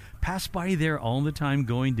love it. Pass by there all the time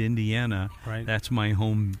going to Indiana. Right. That's my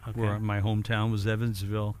home, where my hometown was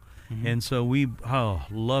Evansville. And so we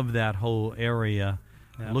love that whole area.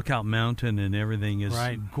 Yep. Lookout Mountain and everything is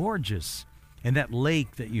gorgeous. And that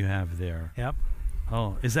lake that you have there. Yep.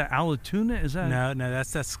 Oh, is that Allatoona? Is that No,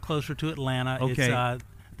 that's closer to Atlanta. Okay. It's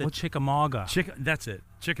the Chickamauga. That's it.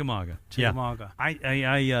 Chickamauga. Chickamauga.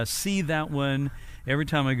 Yeah. I see that one every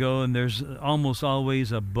time I go, and there's almost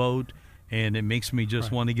always a boat, and it makes me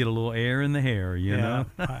just want to get a little air in the hair, you know?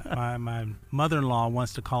 my mother-in-law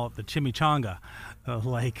wants to call it the Chimichanga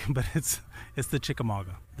lake, but it's the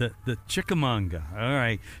Chickamauga. The Chickamauga. All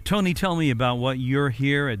right. Tony, tell me about what you're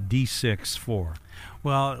here at D6 for.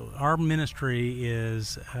 Well, our ministry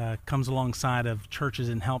comes alongside of churches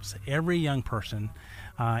and helps every young person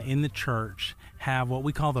in the church have what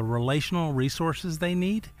we call the relational resources they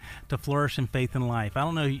need to flourish in faith and life. I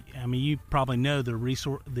don't know, I mean, you probably know the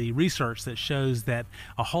research that shows that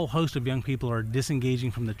a whole host of young people are disengaging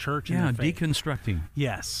from the church and their faith. Deconstructing.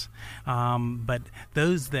 Yes. But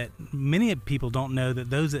many people don't know that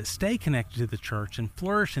those that stay connected to the church and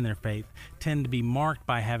flourish in their faith tend to be marked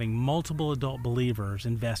by having multiple adult believers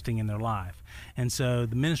investing in their life. And so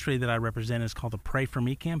the ministry that I represent is called the Pray For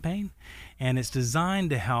Me campaign, and it's designed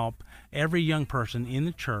to help every young person in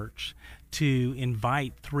the church to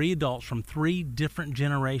invite 3 adults from 3 different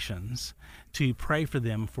generations to pray for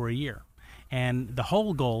them for a year. And the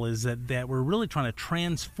whole goal is that we're really trying to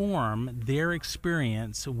transform their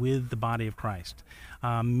experience with the body of Christ.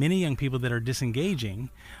 Many young people that are disengaging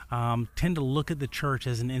tend to look at the church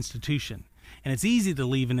as an institution. And it's easy to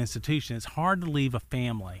leave an institution. It's hard to leave a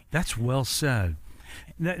family. That's well said.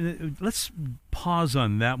 Let's pause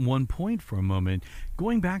on that one point for a moment.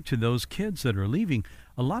 Going back to those kids that are leaving,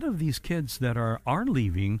 a lot of these kids that are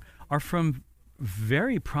leaving are from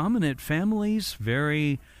very prominent families,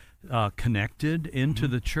 very connected into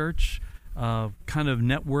the church, kind of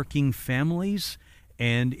networking families.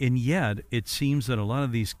 And yet, it seems that a lot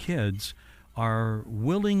of these kids are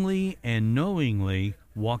willingly and knowingly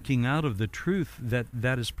walking out of the truth that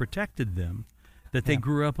has protected them, that they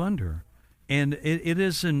grew up under. And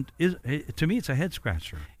to me, it's a head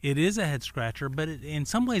scratcher. It is a head scratcher, but in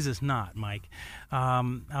some ways it's not, Mike.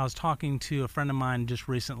 I was talking to a friend of mine just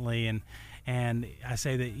recently, and I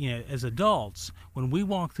say that, as adults, when we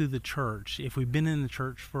walk through the church, if we've been in the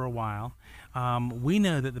church for a while, we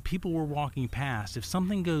know that the people we're walking past, if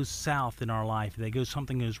something goes south in our life,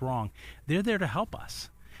 something goes wrong, they're there to help us.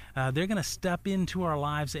 they're going to step into our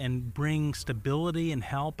lives and bring stability and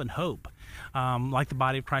help and hope, like the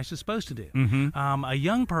body of Christ is supposed to do. A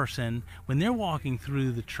young person, when they're walking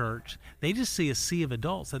through the church, they just see a sea of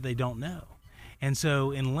adults that they don't know. And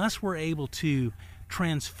so unless we're able to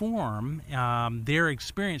transform their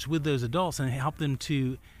experience with those adults and help them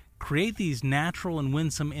to create these natural and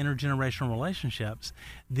winsome intergenerational relationships,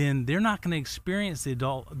 then they're not going to experience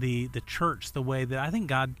the church the way that I think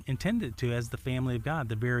God intended it to, as the family of God,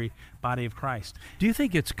 the very body of Christ. Do you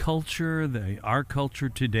think it's culture, our culture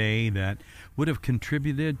today, that would have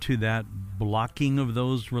contributed to that blocking of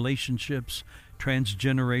those relationships,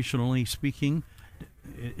 transgenerationally speaking?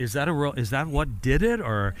 Is that what did it,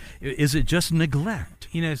 or is it just neglect?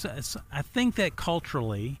 I think that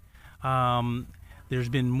culturally, there's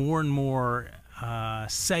been more and more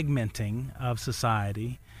segmenting of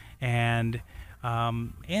society, and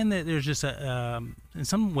that there's just in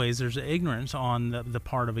some ways there's ignorance on the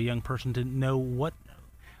part of a young person to know what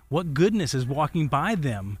goodness is walking by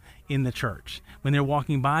them in the church when they're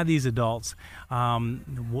walking by these adults,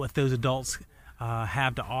 what those adults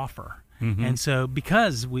have to offer. And so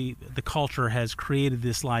because the culture has created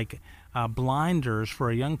this blinders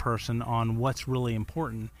for a young person on what's really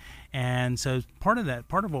important, and so part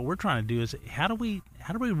of what we're trying to do is how do we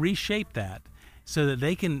reshape that so that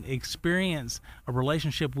they can experience a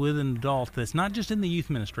relationship with an adult that's not just in the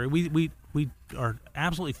youth ministry. We are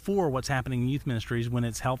absolutely for what's happening in youth ministries when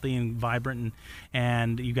it's healthy and vibrant,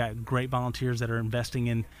 and you got great volunteers that are investing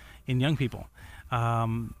in young people,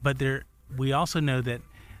 but we also know that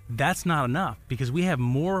that's not enough, because we have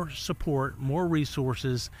more support, more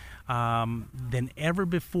resources than ever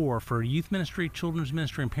before for youth ministry, children's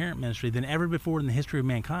ministry, and parent ministry than ever before in the history of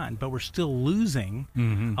mankind. But we're still losing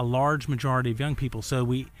a large majority of young people. So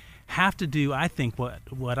we have to do, I think,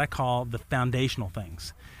 what I call the foundational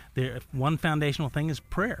things. One foundational thing is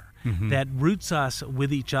prayer that roots us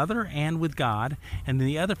with each other and with God. And then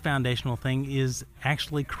the other foundational thing is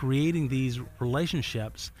actually creating these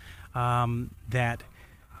relationships that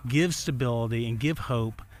give stability and give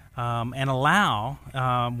hope, and allow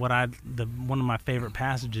one of my favorite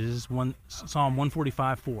passages, Psalm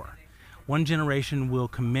 145:4. One generation will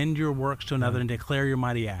commend your works to another and declare your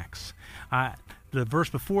mighty acts. The verse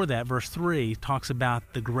before that, verse 3, talks about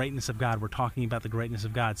the greatness of God. We're talking about the greatness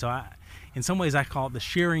of God. So in some ways I call it the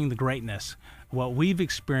sharing the greatness, what we've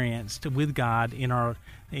experienced with God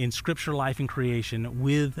in Scripture, life, and creation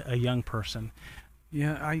with a young person.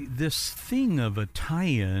 Yeah, this thing of a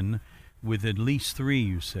tie-in with at least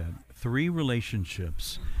three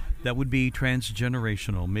relationships that would be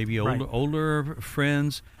transgenerational, maybe older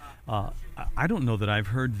friends. I don't know that I've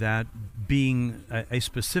heard that being a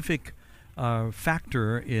specific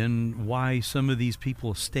factor in why some of these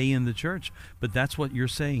people stay in the church, but that's what you're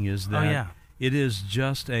saying, is that it is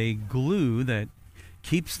just a glue that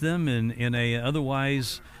keeps them in a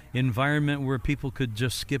otherwise environment where people could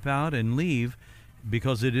just skip out and leave,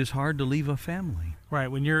 because it is hard to leave a family. Right.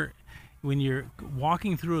 When you're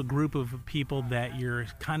walking through a group of people that you're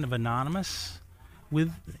kind of anonymous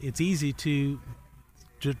with, it's easy to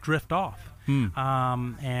just drift off.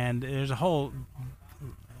 And there's a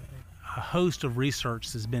host of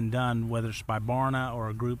research that's been done, whether it's by Barna or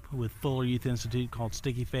a group with Fuller Youth Institute called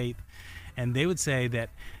Sticky Faith, and they would say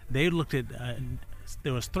that they looked at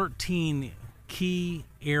there was 13 key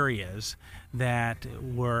areas that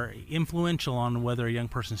were influential on whether a young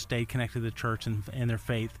person stayed connected to the church and their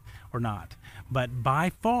faith or not. But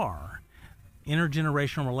by far,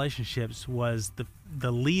 intergenerational relationships was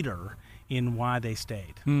the leader in why they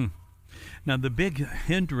stayed. Now, the big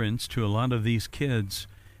hindrance to a lot of these kids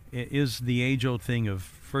is the age-old thing of,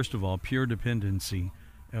 first of all, pure dependency.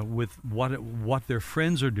 With what their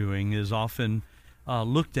friends are doing is often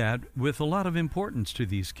looked at with a lot of importance to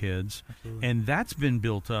these kids. Absolutely. And that's been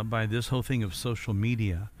built up by this whole thing of social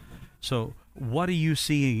media. So what do you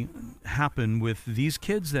see happen with these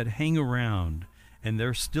kids that hang around and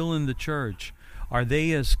they're still in the church? Are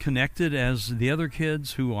they as connected as the other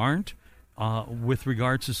kids who aren't with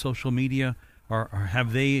regards to social media, or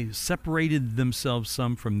have they separated themselves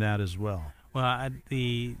some from that as well? Well,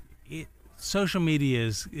 social media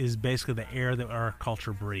is basically the air that our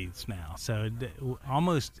culture breathes now. So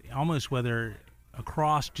almost whether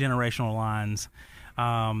across generational lines,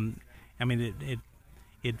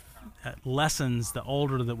 it lessens the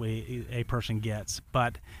older that a person gets.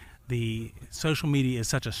 But the social media is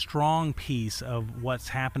such a strong piece of what's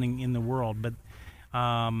happening in the world. But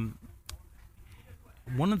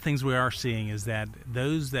one of the things we are seeing is that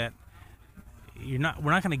we're not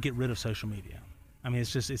going to get rid of social media. I mean,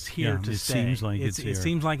 it's here to it stay. Seems like it's here. It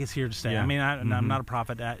seems like it's here to stay. Yeah. I mean, I'm not a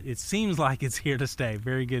prophet. It seems like it's here to stay.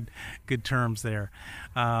 Very good terms there.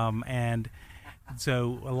 And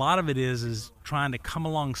so a lot of it is trying to come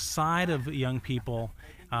alongside of young people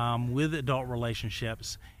with adult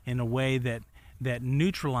relationships in a way that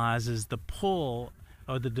neutralizes the pull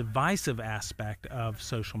or the divisive aspect of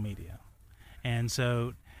social media. And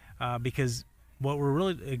so, because what we're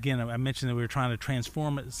really, again, I mentioned that we were trying to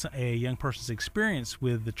transform a young person's experience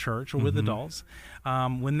with the church or with adults.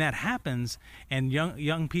 When that happens, and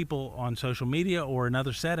young people on social media or in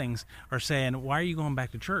other settings are saying, "Why are you going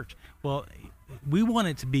back to church?" Well, we want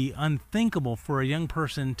it to be unthinkable for a young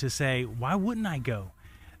person to say, "Why wouldn't I go?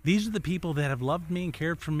 These are the people that have loved me and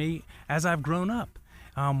cared for me as I've grown up.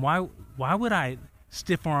 Why would I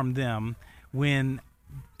stiff-arm them when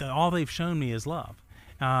all they've shown me is love?"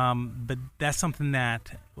 But that's something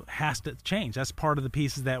that has to change. That's part of the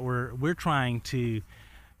pieces that we're trying to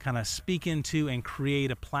kind of speak into and create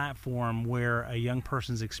a platform where a young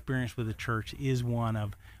person's experience with the church is one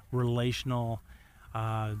of relational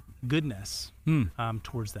goodness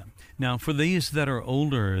towards them. Now, for these that are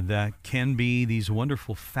older, that can be these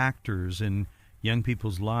wonderful factors in young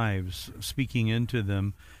people's lives, speaking into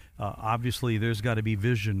them, obviously there's got to be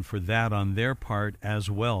vision for that on their part as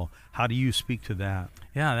well. How do you speak to that?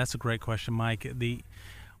 Yeah, that's a great question, Mike.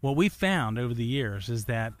 What we found over the years is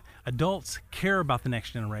that adults care about the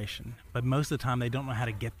next generation, but most of the time they don't know how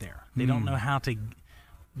to get there. They don't know how to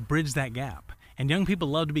bridge that gap. And young people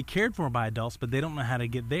love to be cared for by adults, but they don't know how to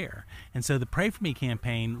get there. And so the Pray For Me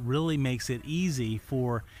campaign really makes it easy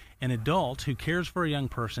for an adult who cares for a young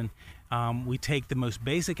person. We take the most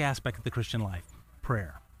basic aspect of the Christian life,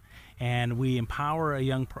 prayer. And we empower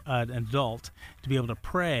an adult to be able to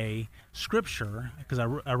pray Scripture, because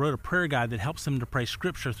I wrote a prayer guide that helps them to pray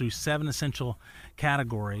Scripture through 7 essential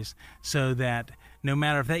categories, so that no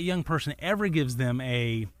matter if that young person ever gives them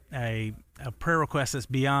a prayer request that's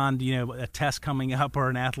beyond, a test coming up or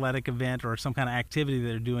an athletic event or some kind of activity that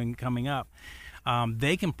they're doing coming up,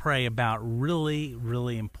 they can pray about really,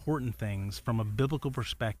 really important things from a biblical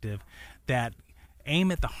perspective that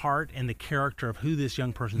aim at the heart and the character of who this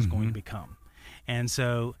young person is going to become. And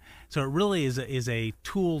so it really is a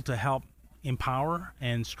tool to help empower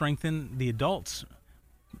and strengthen the adult's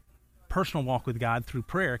personal walk with God through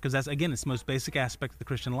prayer, because that's, again, it's the most basic aspect of the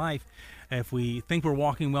Christian life. If we think we're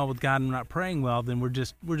walking well with God and we're not praying well, then we're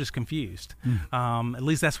just confused. At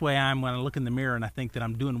least that's the way I am when I look in the mirror and I think that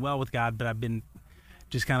I'm doing well with God, but I've been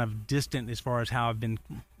just kind of distant as far as how I've been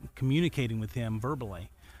communicating with Him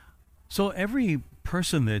verbally. So every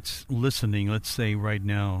person that's listening, let's say right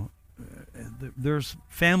now, there's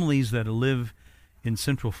families that live in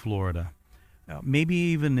Central Florida, maybe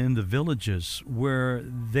even in the villages where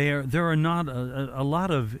there are not a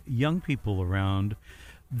lot of young people around.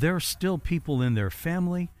 There are still people in their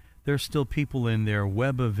family. There's still people in their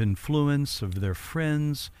web of influence, of their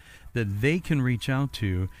friends, that they can reach out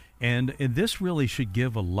to. And this really should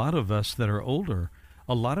give a lot of us that are older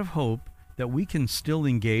a lot of hope that we can still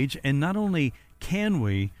engage. And not only can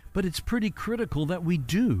we, but it's pretty critical that we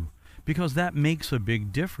do, because that makes a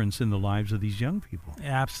big difference in the lives of these young people.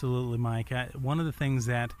 Absolutely, Mike. One of the things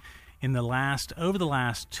that over the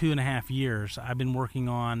last 2.5 years, I've been working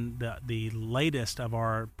on the latest of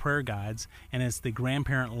our prayer guides, and it's the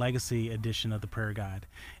Grandparent Legacy edition of the prayer guide.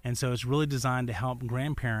 And so it's really designed to help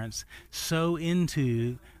grandparents sow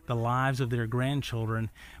into the lives of their grandchildren.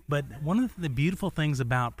 But one of the beautiful things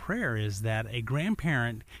about prayer is that a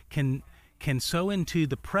grandparent can sow into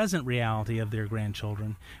the present reality of their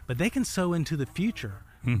grandchildren, but they can sow into the future.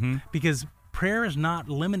 Because prayer is not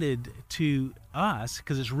limited to us,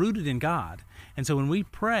 because it's rooted in God. And so when we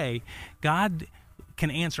pray, God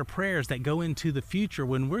can answer prayers that go into the future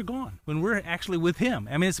when we're gone, when we're actually with Him.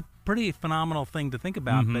 I mean, it's a pretty phenomenal thing to think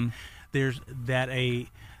about, but there's that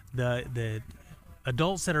the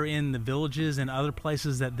adults that are in the villages and other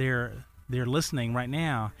places that they're listening right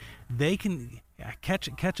now, they can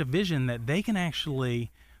catch a vision that they can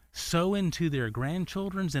actually sow into their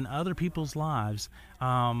grandchildren's and other people's lives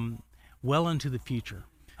well into the future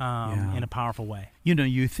in a powerful way.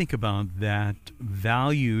 You think about that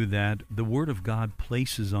value that the Word of God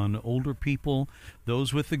places on older people,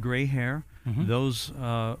 those with the gray hair, those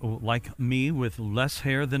like me with less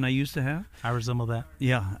hair than I used to have. I resemble that.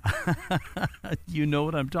 Yeah. You know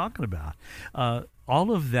what I'm talking about.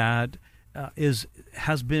 All of that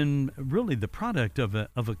has been really the product of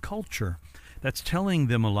a culture that's telling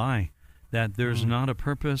them a lie, that there's not a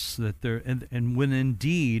purpose, that and when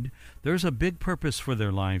indeed there's a big purpose for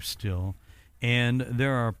their lives still, and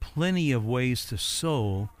there are plenty of ways to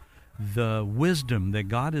sow the wisdom that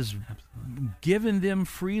God has given them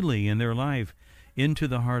freely in their life into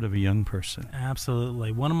the heart of a young person.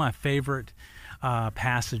 Absolutely. One of my favorite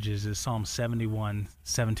passages is Psalm 71,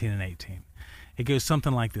 17 and 18. It goes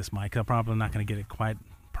something like this, Mike. I'm probably not going to get it quite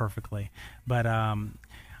perfectly, but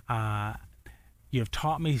you have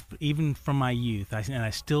taught me even from my youth, and I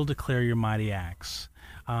still declare your mighty acts.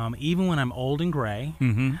 Even when I'm old and gray,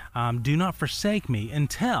 do not forsake me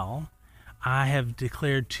until I have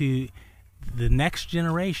declared to the next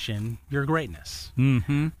generation your greatness.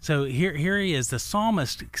 So here he is. The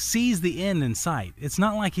psalmist sees the end in sight. It's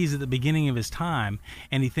not like he's at the beginning of his time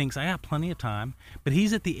and he thinks, I got plenty of time, but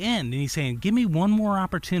he's at the end and he's saying, give me one more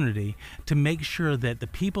opportunity to make sure that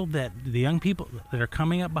the young people that are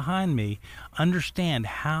coming up behind me understand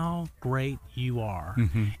how great you are.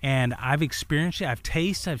 And I've experienced it, I've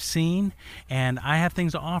tasted, I've seen, and I have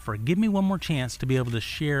things to offer. Give me one more chance to be able to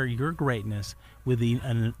share your greatness with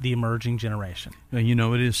the emerging generation. You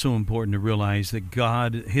know, it is so important to realize that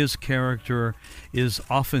God, His character, is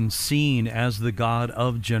often seen as the God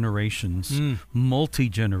of generations,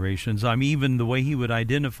 multi-generations. I mean, even the way He would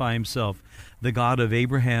identify Himself, the God of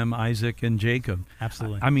Abraham, Isaac, and Jacob.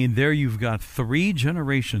 Absolutely. I mean, there you've got 3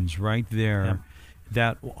 generations right there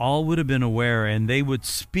that all would have been aware, and they would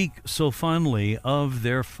speak so fondly of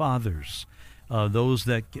their fathers, those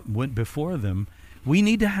that went before them. We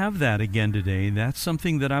need to have that again today. That's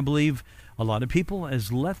something that I believe a lot of people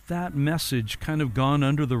has let that message kind of gone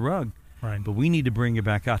under the rug. Right. But we need to bring it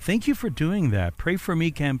back out. Thank you for doing that. Pray For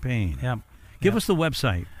Me campaign. Give us the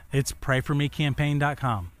website. It's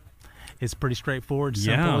prayformecampaign.com. It's pretty straightforward,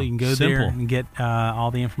 simple. Yeah, You can go there and get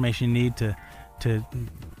all the information you need to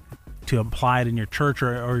apply it in your church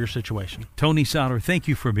or your situation. Tony Sauter, thank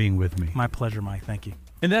you for being with me. My pleasure, Mike. Thank you.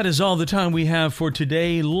 And that is all the time we have for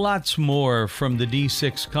today. Lots more from the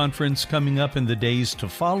D6 conference coming up in the days to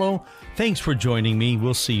follow. Thanks for joining me.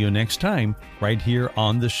 We'll see you next time right here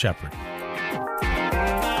on The Shepherd.